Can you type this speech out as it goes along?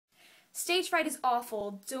Stage fright is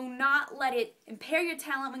awful. Do not let it impair your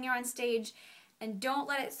talent when you're on stage, and don't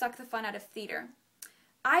let it suck the fun out of theater.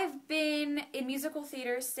 I've been in musical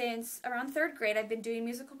theater since around 3rd grade. I've been doing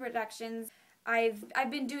musical productions.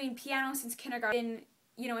 I've been doing piano since kindergarten,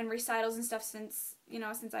 in recitals and stuff since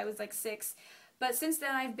I was like 6. But since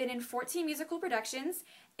then I've been in 14 musical productions,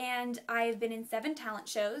 and I've been in 7 talent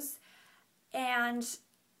shows, and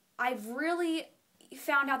I've really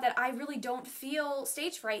found out that I really don't feel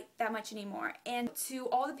stage fright that much anymore. And to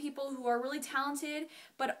all the people who are really talented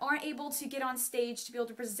but aren't able to get on stage to be able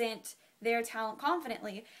to present their talent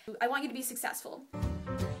confidently, I want you to be successful.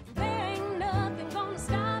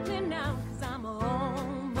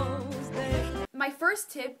 My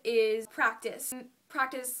first tip is practice.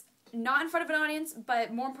 Practice not in front of an audience,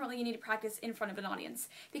 but more importantly, you need to practice in front of an audience.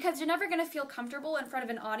 Because you're never going to feel comfortable in front of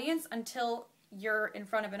an audience until you're in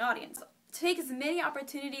front of an audience. Take as many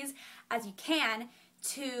opportunities as you can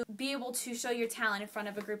to be able to show your talent in front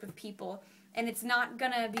of a group of people. And it's not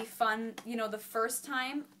going to be fun, the first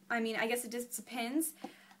time. I mean, I guess it just depends.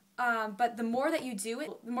 But the more that you do it,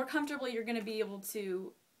 the more comfortable you're going to be able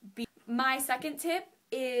to be. My second tip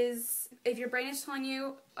is, if your brain is telling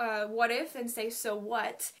you, what if, then say, so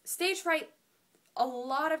what? Stage fright, a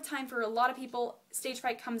lot of time for a lot of people, stage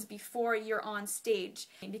fright comes before you're on stage.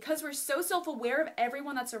 And because we're so self-aware of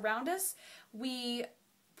everyone that's around us, we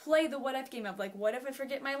play the what if game of, like, what if I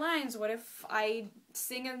forget my lines? What if I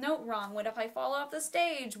sing a note wrong? What if I fall off the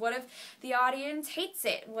stage? What if the audience hates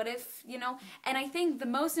it? What if, And I think the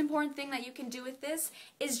most important thing that you can do with this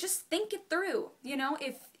is just think it through,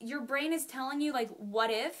 If your brain is telling you, like,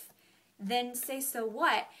 what if, then say, so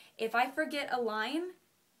what? If I forget a line,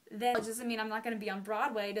 then it doesn't mean I'm not going to be on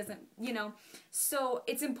Broadway. It doesn't, So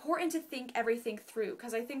it's important to think everything through,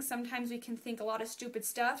 because I think sometimes we can think a lot of stupid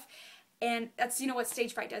stuff, and that's, what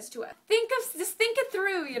stage fright does to us. Just think it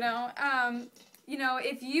through,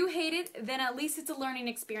 if you hate it, then at least it's a learning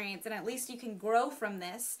experience, and at least you can grow from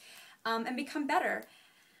this, and become better.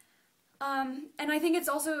 And I think it's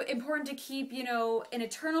also important to keep, an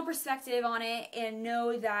eternal perspective on it, and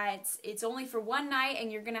know that it's only for one night,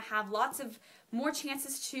 and you're going to have lots of more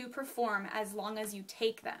chances to perform as long as you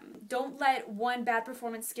take them. Don't let one bad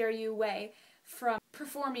performance scare you away from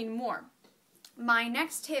performing more. My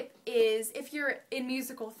next tip is, if you're in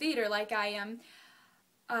musical theater like I am,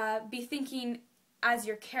 be thinking as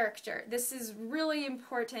your character. This is really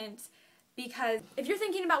important, because if you're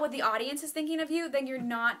thinking about what the audience is thinking of you, then you're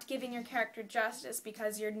not giving your character justice,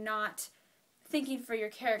 because you're not thinking for your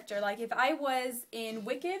character. Like, if I was in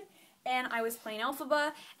Wicked and I was playing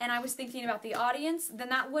Elphaba and I was thinking about the audience, then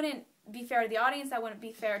that wouldn't be fair to the audience, that wouldn't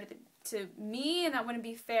be fair to me, and that wouldn't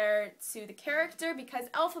be fair to the character, because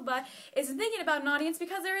Elphaba isn't thinking about an audience,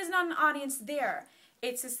 because there is not an audience there.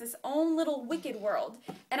 It's just this own little Wicked world.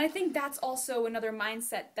 And I think that's also another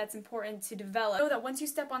mindset that's important to develop. So that once you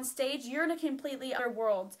step on stage, you're in a completely other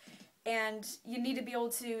world, and you need to be able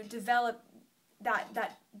to develop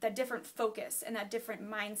that different focus and that different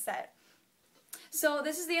mindset. So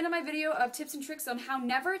this is the end of my video of tips and tricks on how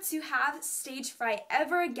never to have stage fright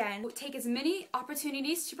ever again. Take as many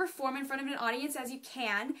opportunities to perform in front of an audience as you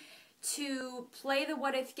can, to play the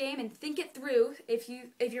what if game and think it through. If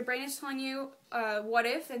your brain is telling you what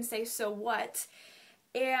if, then say, so what?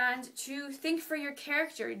 And to think for your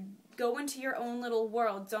character. Go into your own little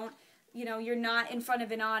world. Don't, you're not in front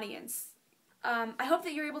of an audience. I hope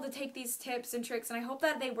that you're able to take these tips and tricks, and I hope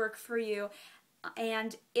that they work for you.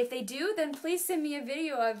 And if they do, then please send me a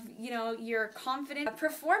video of, your confident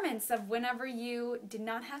performance of whenever you did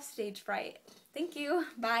not have stage fright. Thank you.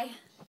 Bye.